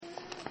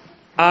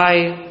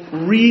I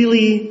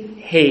really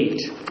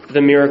hate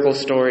the miracle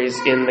stories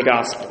in the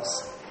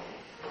Gospels.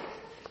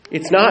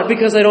 It's not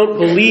because I don't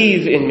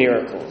believe in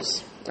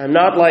miracles. I'm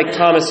not like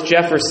Thomas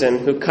Jefferson,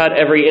 who cut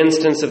every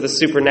instance of the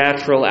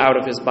supernatural out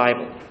of his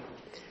Bible.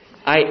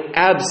 I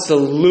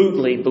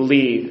absolutely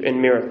believe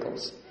in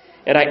miracles,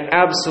 and I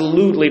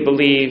absolutely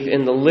believe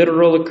in the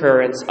literal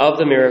occurrence of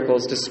the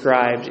miracles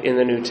described in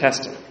the New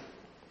Testament.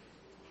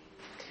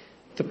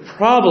 The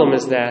problem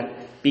is that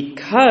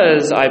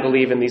because I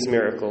believe in these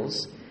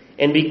miracles,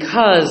 and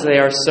because they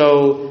are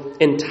so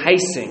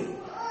enticing,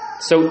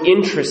 so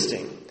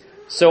interesting,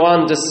 so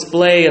on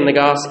display in the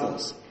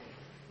Gospels,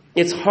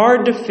 it's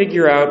hard to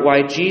figure out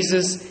why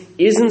Jesus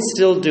isn't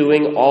still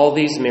doing all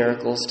these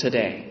miracles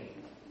today.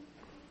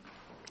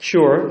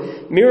 Sure,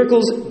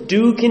 miracles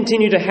do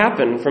continue to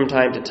happen from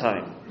time to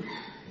time,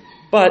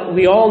 but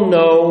we all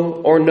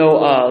know or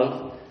know of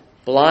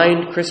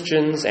blind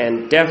Christians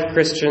and deaf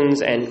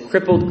Christians and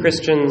crippled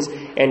Christians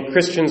and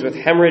Christians with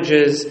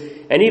hemorrhages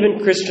and even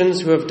Christians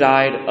who have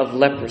died of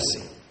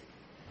leprosy,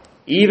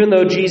 even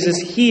though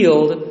Jesus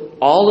healed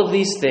all of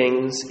these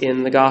things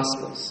in the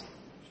Gospels.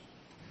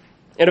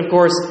 And of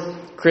course,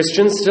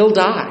 Christians still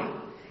die,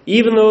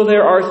 even though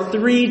there are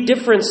 3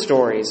 different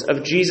stories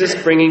of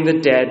Jesus bringing the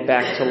dead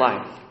back to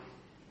life.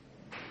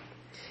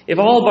 If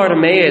all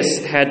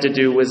Bartimaeus had to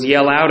do was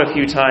yell out a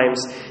few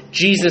times,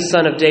 "Jesus,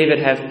 Son of David,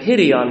 have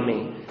pity on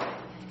me,"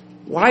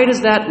 why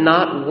does that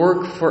not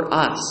work for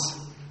us?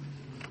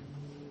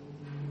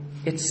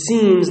 It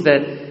seems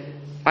that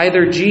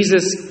either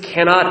Jesus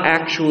cannot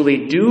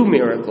actually do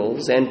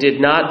miracles and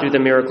did not do the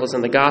miracles in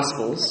the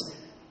Gospels,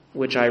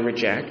 which I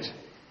reject,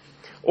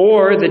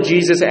 or that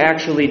Jesus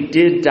actually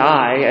did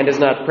die and is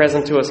not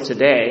present to us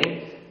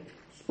today,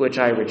 which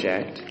I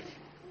reject,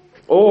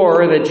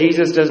 or that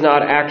Jesus does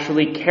not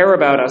actually care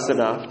about us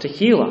enough to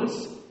heal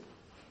us,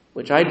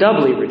 which I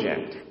doubly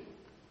reject.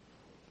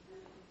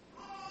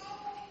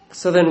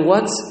 So then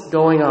what's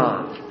going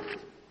on?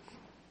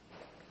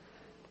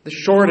 The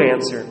short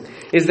answer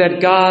is that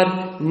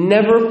God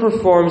never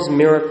performs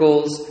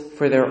miracles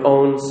for their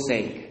own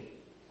sake.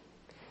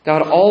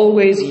 God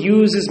always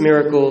uses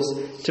miracles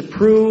to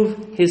prove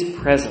his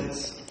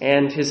presence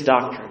and his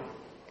doctrine.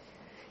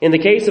 In the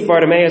case of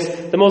Bartimaeus,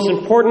 the most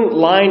important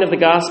line of the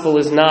gospel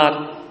is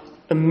not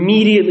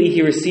immediately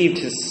he received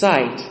his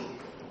sight.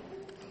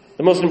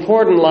 The most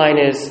important line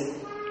is,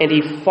 and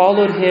he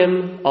followed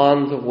him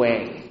on the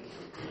way.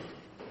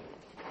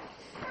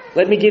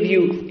 Let me give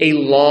you a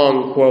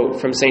long quote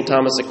from St.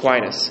 Thomas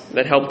Aquinas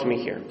that helped me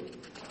here.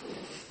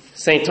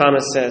 St.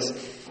 Thomas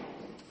says,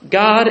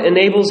 "God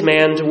enables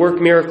man to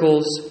work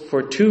miracles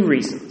for 2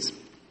 reasons.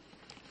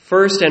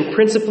 First and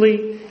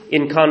principally,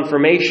 in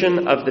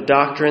confirmation of the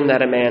doctrine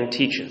that a man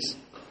teaches.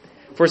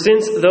 For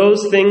since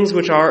those things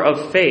which are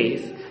of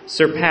faith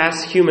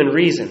surpass human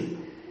reason,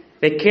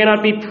 they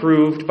cannot be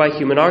proved by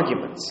human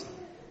arguments,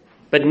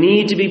 but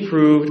need to be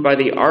proved by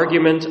the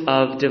argument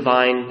of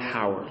divine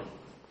power.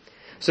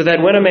 So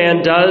that when a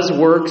man does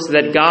works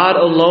that God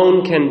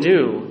alone can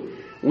do,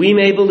 we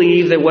may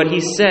believe that what he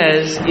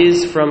says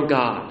is from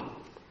God.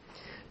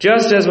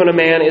 Just as when a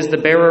man is the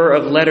bearer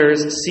of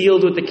letters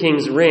sealed with the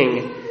king's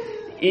ring,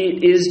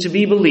 it is to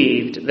be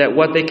believed that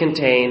what they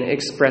contain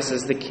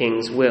expresses the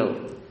king's will.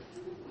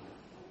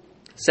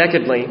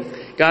 Secondly,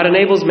 God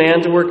enables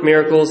man to work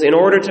miracles in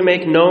order to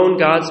make known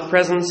God's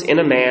presence in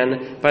a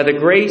man by the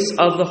grace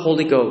of the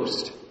Holy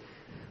Ghost,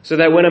 so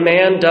that when a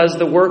man does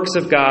the works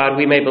of God,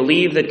 we may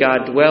believe that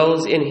God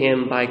dwells in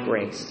him by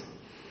grace.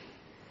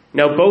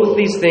 Now both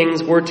these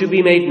things were to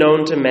be made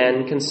known to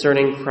men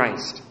concerning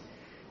Christ,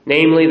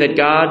 namely that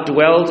God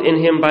dwelled in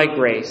him by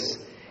grace,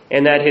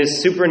 and that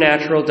his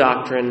supernatural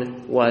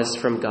doctrine was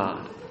from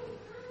God."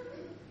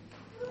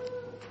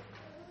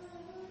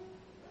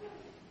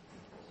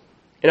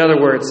 In other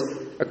words,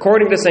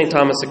 according to St.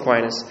 Thomas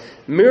Aquinas,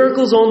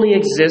 miracles only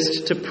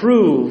exist to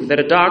prove that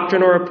a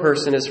doctrine or a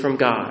person is from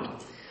God.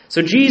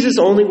 So Jesus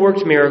only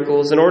worked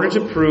miracles in order to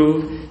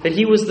prove that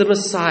he was the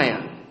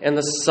Messiah and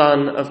the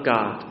Son of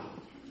God.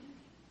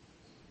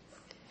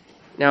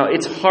 Now,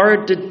 it's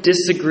hard to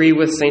disagree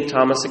with St.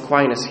 Thomas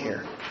Aquinas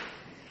here.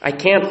 I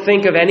can't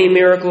think of any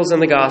miracles in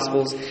the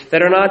Gospels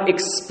that are not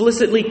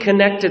explicitly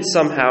connected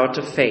somehow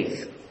to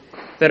faith,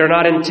 that are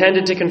not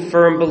intended to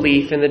confirm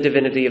belief in the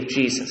divinity of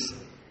Jesus.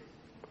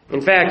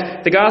 In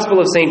fact, the Gospel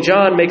of St.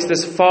 John makes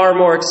this far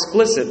more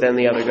explicit than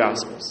the other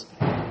Gospels.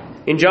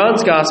 In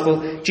John's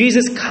Gospel,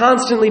 Jesus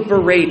constantly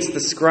berates the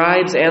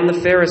scribes and the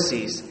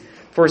Pharisees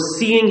for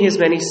seeing his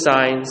many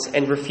signs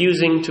and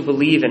refusing to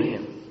believe in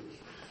him.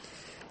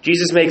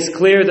 Jesus makes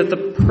clear that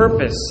the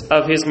purpose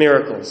of his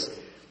miracles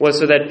was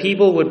so that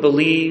people would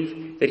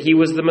believe that he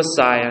was the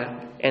Messiah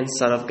and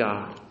Son of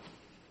God.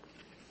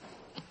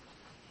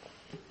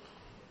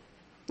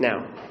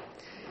 Now,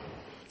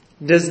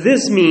 does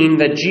this mean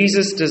that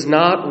Jesus does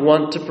not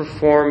want to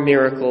perform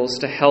miracles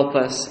to help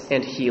us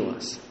and heal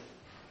us?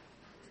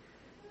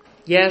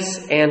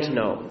 Yes and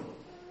no.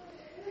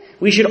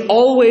 We should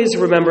always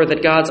remember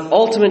that God's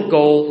ultimate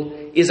goal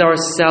is our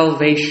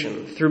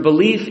salvation through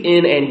belief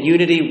in and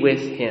unity with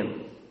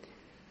him.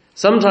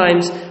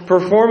 Sometimes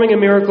performing a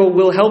miracle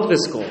will help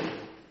this goal,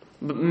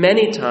 but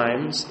many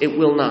times it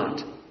will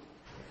not.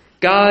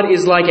 God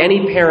is like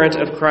any parent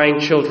of crying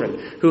children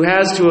who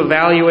has to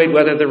evaluate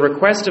whether the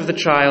request of the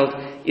child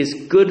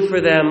is good for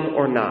them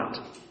or not.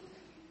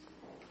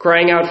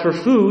 Crying out for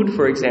food,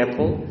 for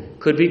example,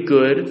 could be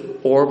good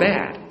or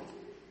bad.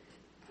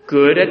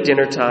 Good at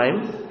dinner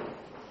time,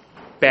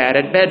 bad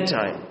at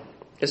bedtime,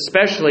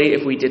 especially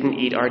if we didn't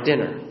eat our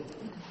dinner.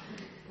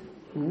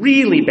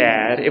 Really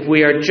bad if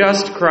we are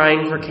just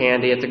crying for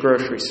candy at the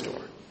grocery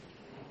store.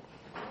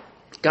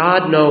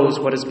 God knows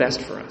what is best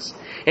for us,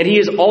 and He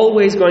is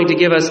always going to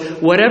give us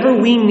whatever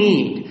we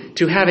need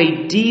to have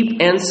a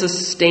deep and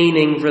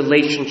sustaining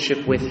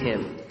relationship with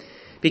Him,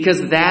 because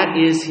that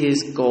is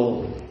His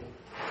goal.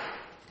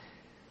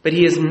 But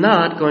He is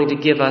not going to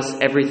give us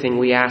everything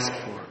we ask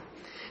for,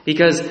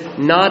 because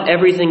not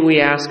everything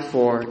we ask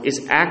for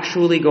is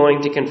actually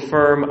going to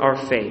confirm our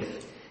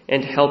faith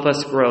and help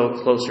us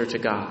grow closer to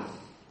God.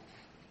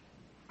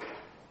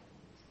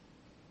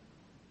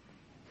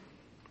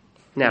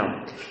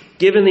 Now,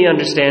 given the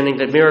understanding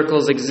that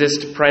miracles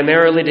exist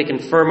primarily to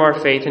confirm our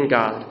faith in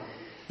God,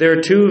 there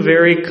are two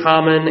very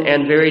common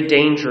and very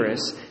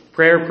dangerous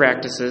prayer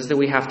practices that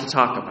we have to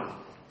talk about.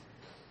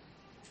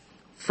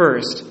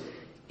 First,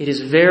 it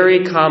is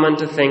very common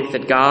to think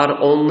that God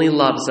only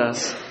loves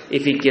us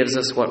if He gives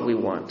us what we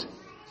want.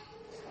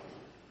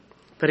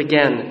 But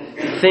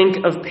again,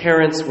 think of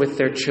parents with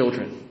their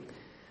children.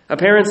 A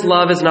parent's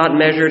love is not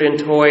measured in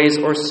toys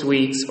or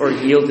sweets or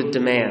yielded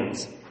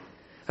demands.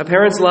 A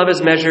parent's love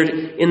is measured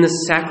in the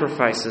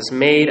sacrifices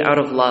made out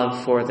of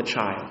love for the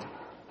child.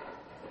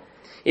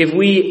 If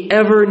we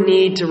ever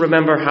need to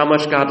remember how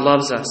much God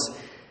loves us,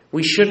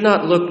 we should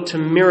not look to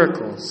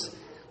miracles.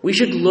 We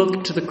should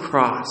look to the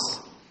cross.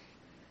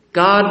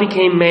 God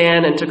became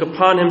man and took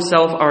upon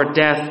Himself our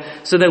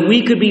death so that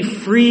we could be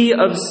free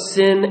of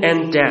sin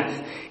and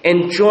death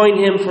and join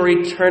Him for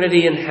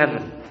eternity in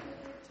heaven.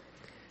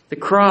 The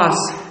cross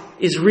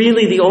is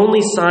really the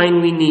only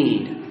sign we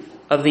need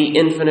of the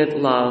infinite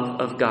love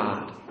of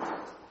God.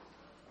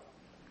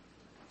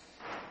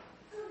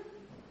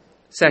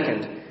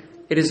 Second,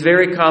 it is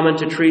very common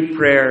to treat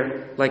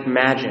prayer like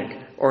magic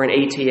or an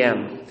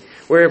ATM,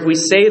 where if we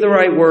say the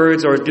right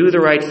words or do the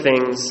right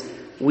things,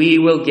 we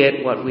will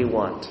get what we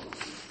want.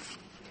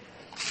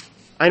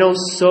 I know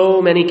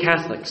so many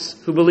Catholics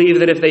who believe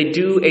that if they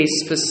do a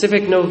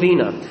specific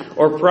novena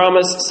or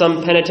promise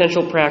some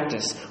penitential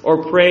practice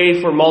or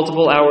pray for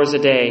multiple hours a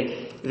day,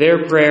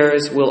 their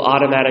prayers will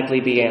automatically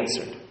be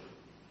answered.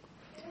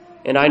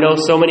 And I know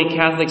so many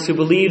Catholics who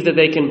believe that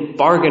they can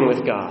bargain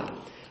with God,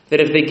 that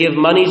if they give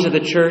money to the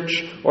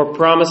church or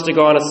promise to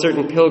go on a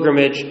certain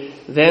pilgrimage,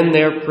 then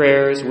their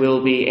prayers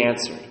will be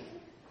answered.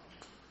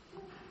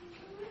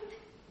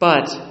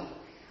 But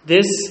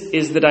this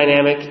is the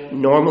dynamic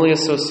normally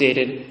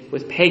associated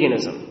with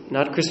paganism,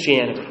 not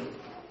Christianity.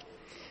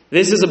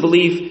 This is a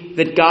belief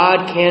that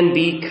God can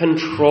be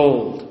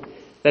controlled,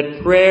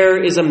 that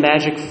prayer is a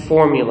magic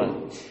formula,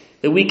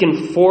 that we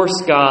can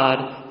force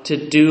God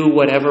to do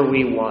whatever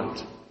we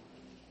want.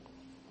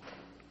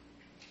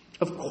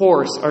 Of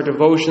course, our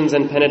devotions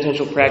and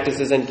penitential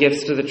practices and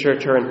gifts to the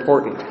church are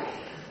important,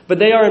 but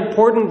they are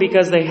important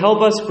because they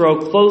help us grow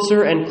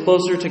closer and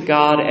closer to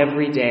God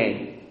every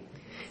day.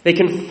 They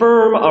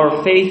confirm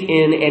our faith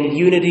in and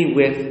unity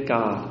with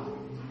God.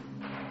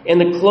 And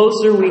the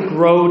closer we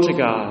grow to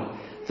God,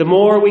 the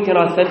more we can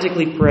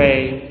authentically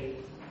pray,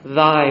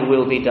 "Thy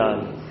will be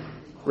done,"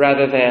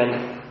 rather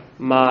than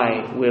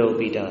 "My will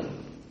be done."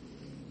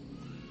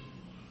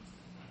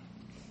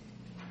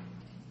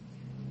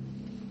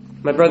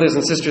 My brothers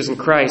and sisters in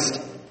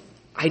Christ,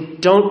 I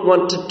don't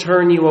want to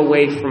turn you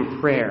away from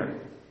prayer.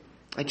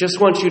 I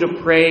just want you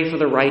to pray for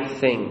the right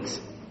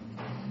things.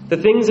 The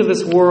things of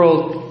this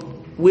world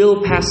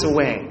will pass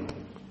away,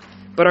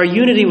 but our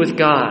unity with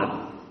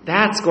God,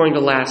 that's going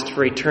to last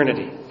for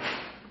eternity.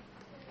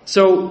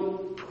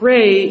 So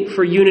pray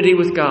for unity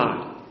with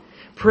God.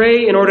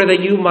 Pray in order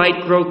that you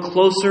might grow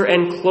closer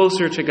and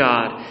closer to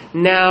God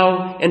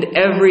now and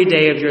every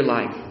day of your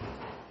life.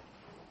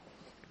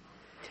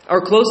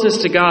 Our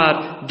closeness to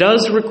God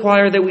does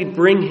require that we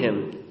bring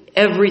Him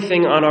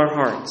everything on our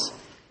hearts.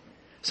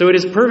 So it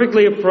is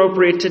perfectly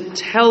appropriate to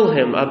tell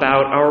Him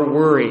about our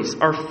worries,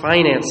 our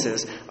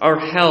finances, our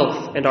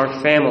health, and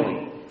our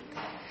family.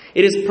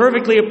 It is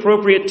perfectly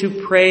appropriate to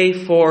pray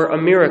for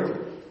a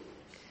miracle.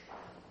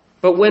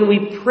 But when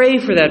we pray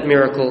for that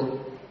miracle,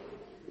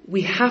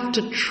 we have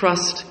to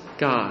trust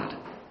God.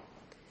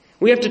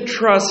 We have to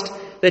trust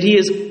that He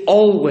is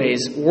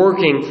always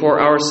working for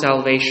our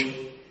salvation,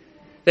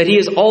 that He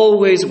is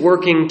always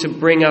working to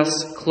bring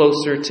us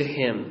closer to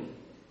Him.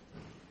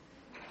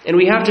 And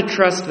we have to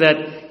trust that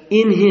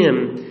in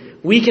Him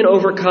we can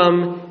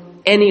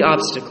overcome any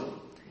obstacle,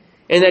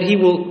 and that He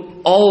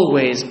will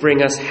always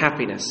bring us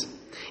happiness,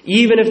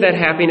 even if that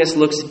happiness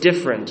looks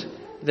different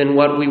than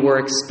what we were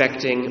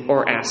expecting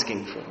or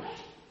asking for.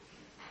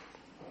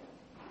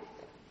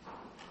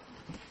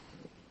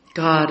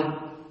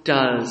 God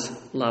does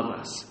love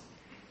us.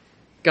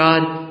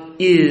 God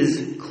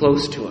is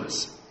close to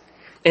us.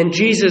 And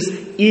Jesus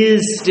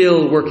is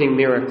still working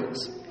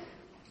miracles.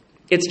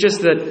 It's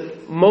just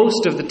that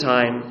most of the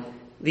time,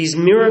 these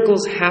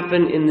miracles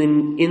happen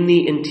in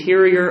the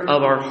interior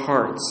of our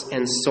hearts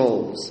and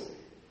souls.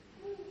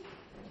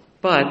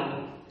 But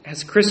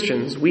as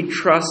Christians, we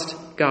trust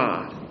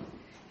God,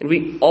 and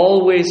we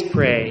always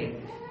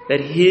pray that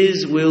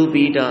His will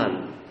be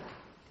done,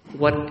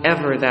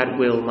 whatever that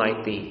will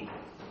might be.